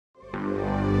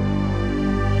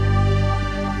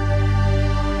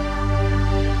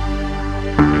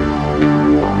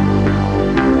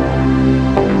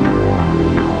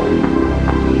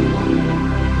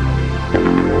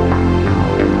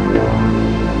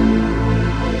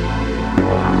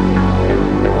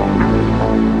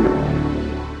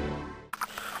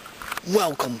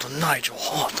Welcome to Nigel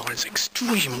Hawthorne's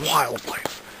Extreme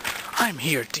Wildlife. I'm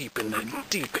here deep in the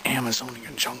deep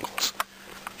Amazonian jungles,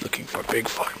 looking for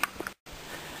Bigfoot.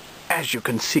 As you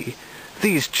can see,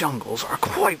 these jungles are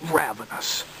quite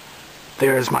ravenous.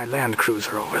 There is my Land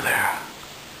Cruiser over there.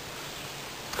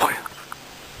 What?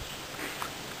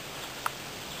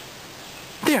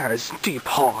 There's deep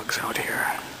hogs out here.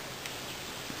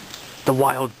 The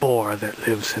wild boar that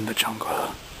lives in the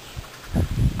jungle.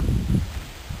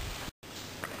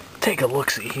 Take a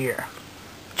look-see here.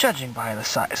 Judging by the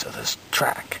size of this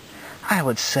track, I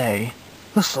would say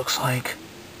this looks like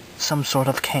some sort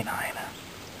of canine.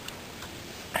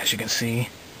 As you can see,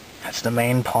 that's the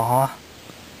main paw.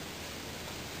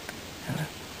 And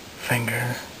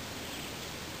fingers.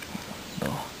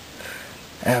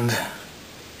 And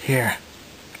here,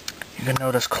 you can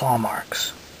notice claw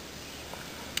marks.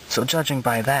 So judging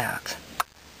by that,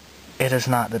 it is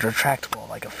not the retractable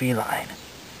like a feline.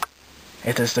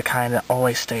 It is the kind that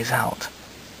always stays out,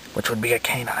 which would be a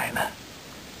canine.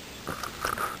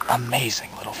 Amazing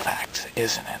little fact,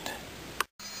 isn't it?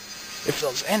 If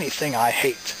there's anything I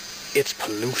hate, it's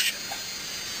pollution.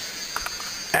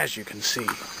 As you can see,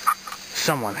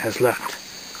 someone has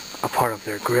left a part of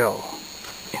their grill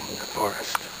in the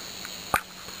forest.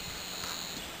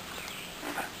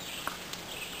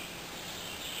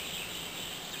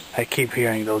 I keep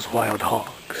hearing those wild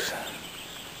hogs.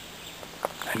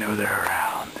 I know they're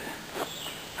around.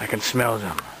 I can smell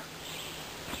them.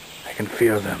 I can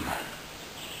feel them.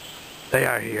 They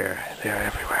are here. They are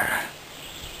everywhere.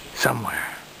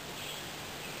 Somewhere.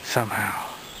 Somehow.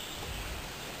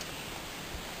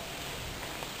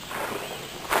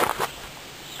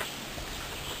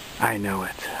 I know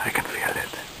it. I can feel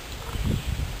it.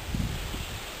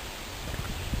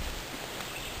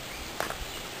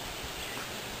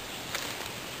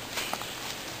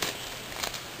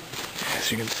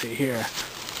 As you can see here,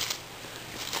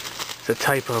 it's a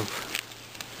type of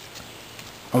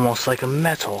almost like a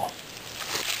metal.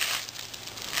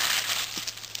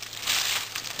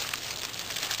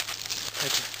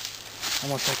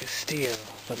 Almost like a steel,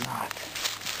 but not.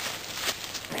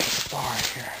 There's a bar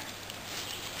here.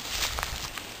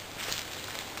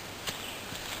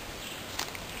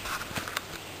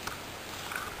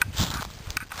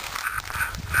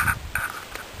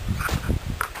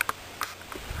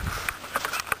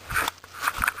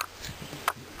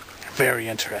 Very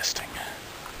interesting.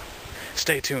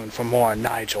 Stay tuned for more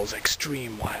Nigel's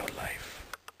Extreme Wildlife.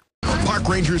 Park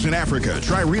rangers in Africa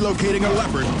try relocating a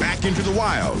leopard back into the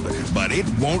wild, but it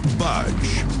won't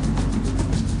budge.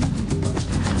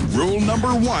 Rule number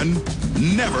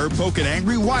 1, never poke an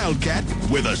angry wildcat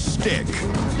with a stick.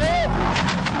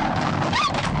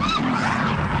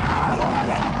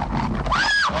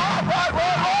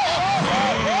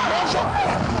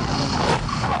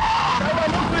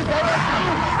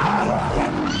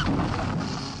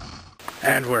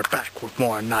 And we're back with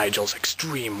more Nigel's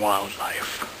Extreme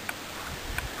Wildlife.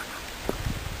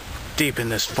 Deep in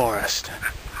this forest,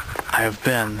 I have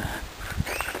been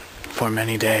for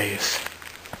many days.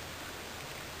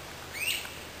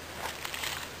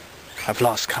 I've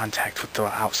lost contact with the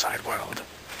outside world.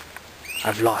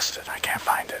 I've lost it. I can't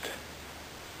find it.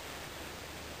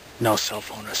 No cell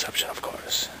phone reception, of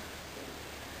course.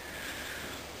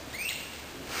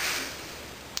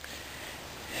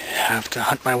 I have to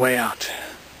hunt my way out.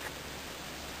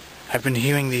 I've been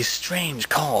hearing these strange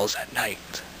calls at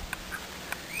night.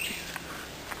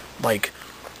 Like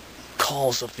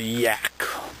calls of the yak,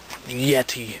 the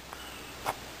yeti.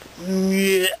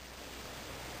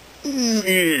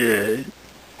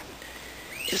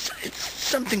 It's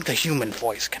something the human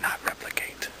voice cannot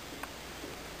replicate.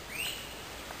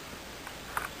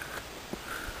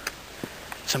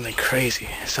 Something crazy.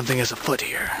 Something is afoot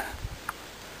here.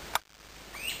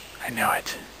 I know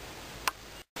it.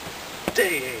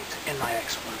 Day 8 in my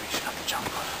exploration of the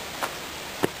jungle.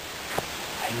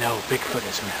 I know Bigfoot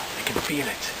is around. I can feel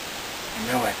it. I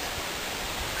know it.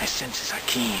 My senses are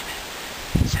keen.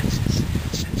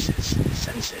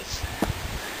 Senses.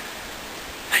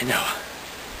 I know.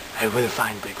 I will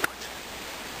find Bigfoot.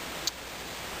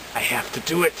 I have to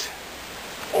do it,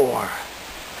 or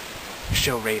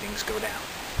show ratings go down.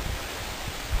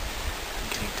 I'm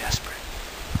getting desperate.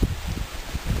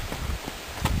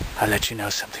 I'll let you know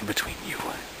something between you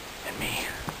and me.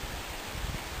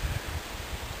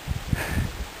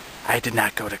 I did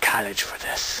not go to college for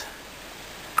this.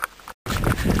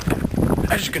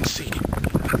 As you can see,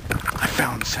 I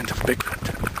found the scent of Bigfoot.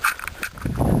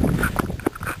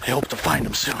 I hope to find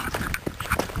him soon.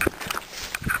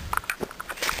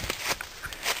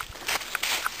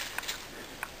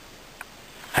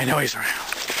 I know he's around.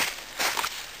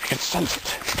 I can sense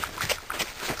it.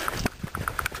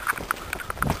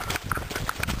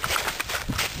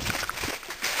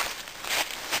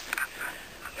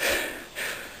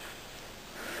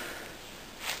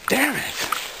 Damn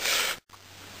it!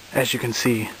 As you can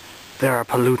see, there are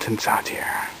pollutants out here.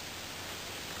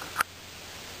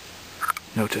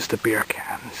 Notice the beer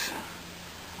cans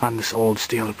on this old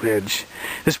steel bridge.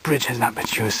 This bridge has not been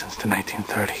used since the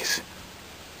 1930s.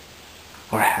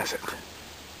 Or has it?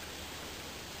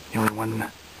 The only one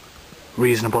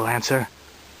reasonable answer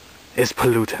is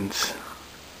pollutants.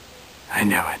 I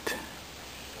know it.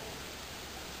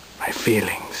 My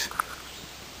feelings.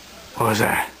 What was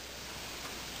that?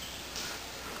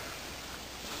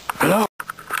 Hello?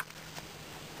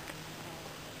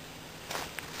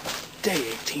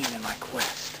 Day 18 in my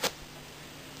quest.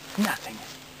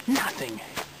 Nothing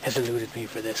has eluded me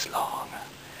for this long.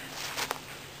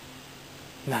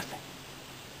 Nothing.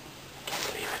 I can't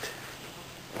believe it.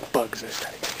 Bugs are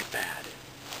starting to get bad.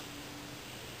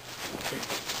 Okay.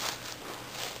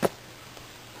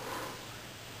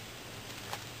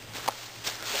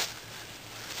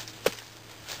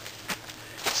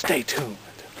 Stay tuned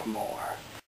for more.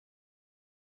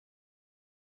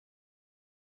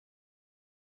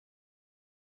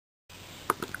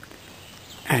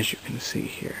 As you can see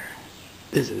here,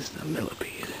 this is the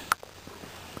millipede.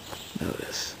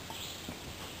 Notice.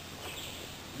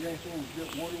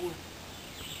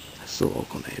 That's the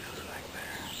local natives back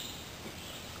there.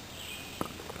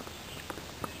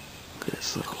 Look at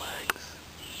his little legs.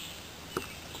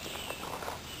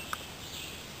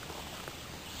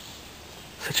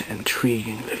 Such an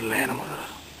intriguing little animal.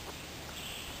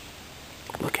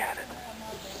 Look at it.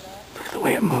 Look at the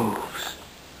way it moves.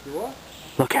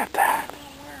 Look at that.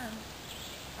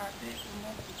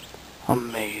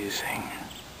 Amazing.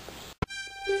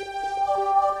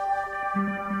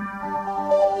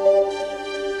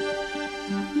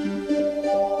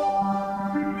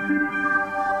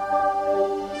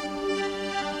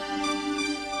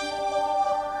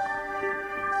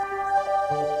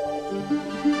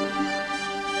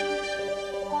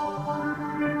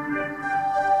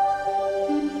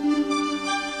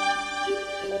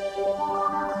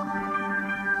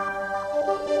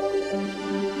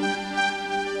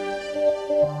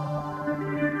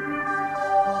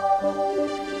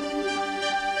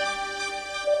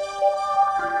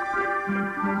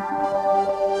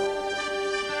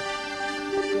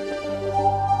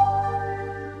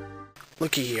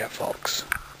 Looky here, folks.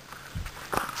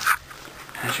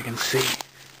 As you can see,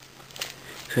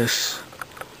 this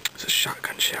is a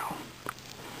shotgun shell.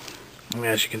 And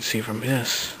as you can see from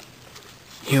this,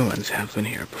 humans have been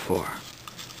here before.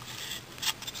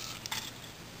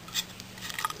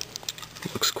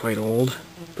 It looks quite old,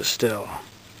 but still.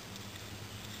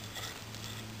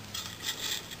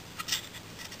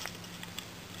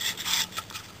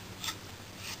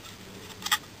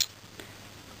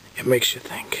 It makes you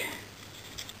think.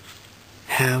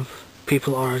 Have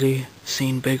people already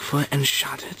seen Bigfoot and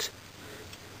shot it?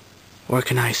 Or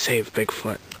can I save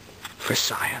Bigfoot for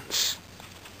science?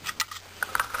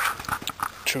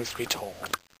 Truth be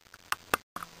told.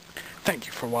 Thank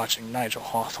you for watching Nigel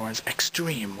Hawthorne's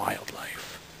Extreme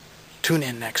Wildlife. Tune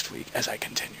in next week as I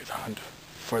continue the hunt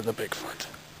for the Bigfoot.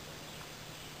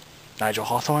 Nigel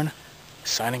Hawthorne,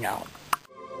 signing out.